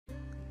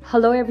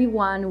Hello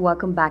everyone,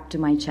 welcome back to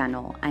my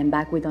channel. I'm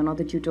back with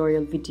another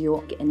tutorial video,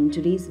 and in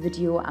today's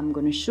video I'm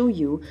going to show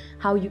you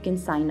how you can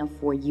sign up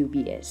for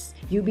UBS.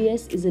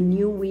 UBS is a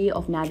new way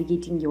of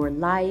navigating your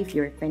life,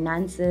 your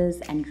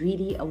finances, and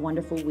really a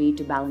wonderful way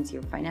to balance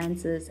your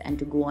finances and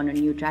to go on a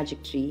new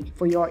trajectory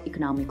for your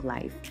economic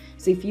life.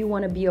 So if you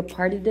want to be a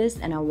part of this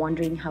and are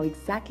wondering how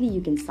exactly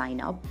you can sign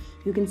up,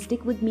 you can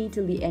stick with me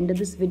till the end of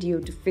this video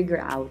to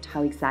figure out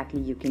how exactly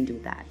you can do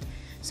that.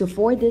 So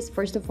for this,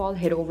 first of all,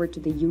 head over to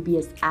the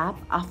UBS app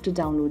after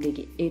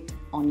downloading it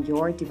on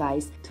your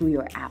device through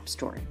your app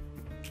store.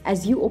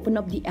 As you open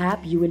up the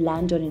app, you will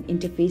land on an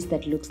interface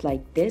that looks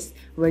like this,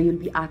 where you'll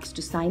be asked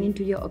to sign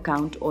into your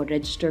account or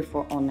register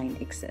for online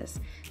access.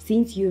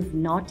 Since you've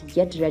not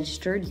yet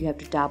registered, you have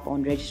to tap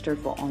on register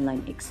for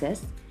online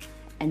access.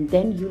 And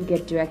then you'll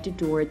get directed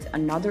towards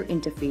another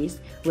interface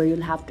where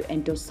you'll have to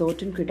enter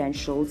certain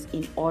credentials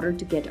in order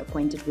to get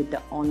acquainted with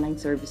the online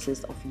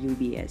services of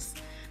UBS.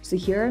 So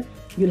here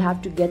you'll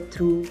have to get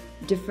through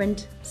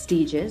different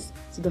stages.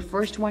 So the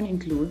first one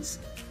includes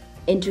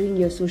entering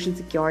your social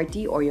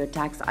security or your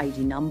tax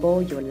ID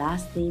number, your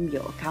last name,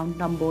 your account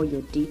number,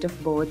 your date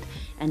of birth,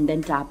 and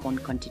then tap on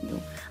continue.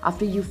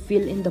 After you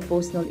fill in the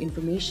personal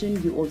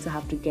information, you also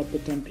have to get the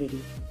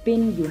temporary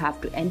PIN. You have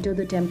to enter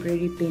the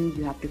temporary PIN,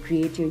 you have to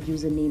create your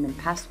username and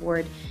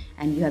password,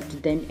 and you have to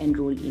then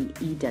enroll in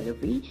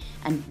e-delivery.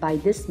 And by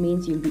this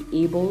means, you'll be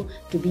able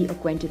to be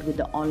acquainted with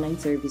the online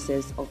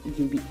services of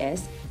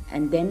UBS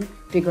and then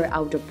figure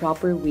out a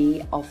proper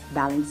way of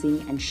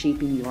balancing and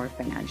shaping your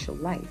financial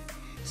life.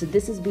 So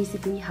this is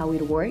basically how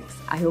it works.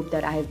 I hope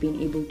that I have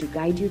been able to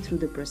guide you through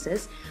the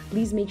process.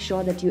 Please make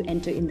sure that you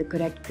enter in the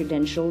correct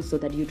credentials so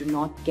that you do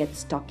not get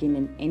stuck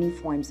in any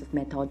forms of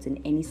methods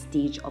in any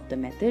stage of the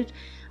method.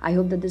 I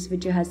hope that this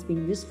video has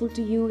been useful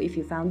to you. If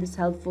you found this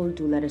helpful,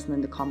 do let us know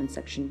in the comment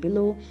section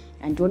below.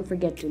 And don't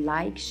forget to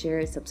like,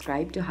 share,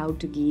 subscribe to How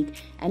to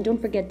Geek. And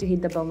don't forget to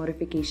hit the bell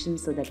notification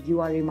so that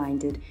you are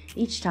reminded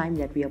each time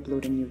that we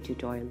upload a new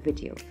tutorial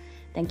video.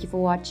 Thank you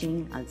for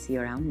watching. I'll see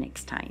you around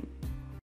next time.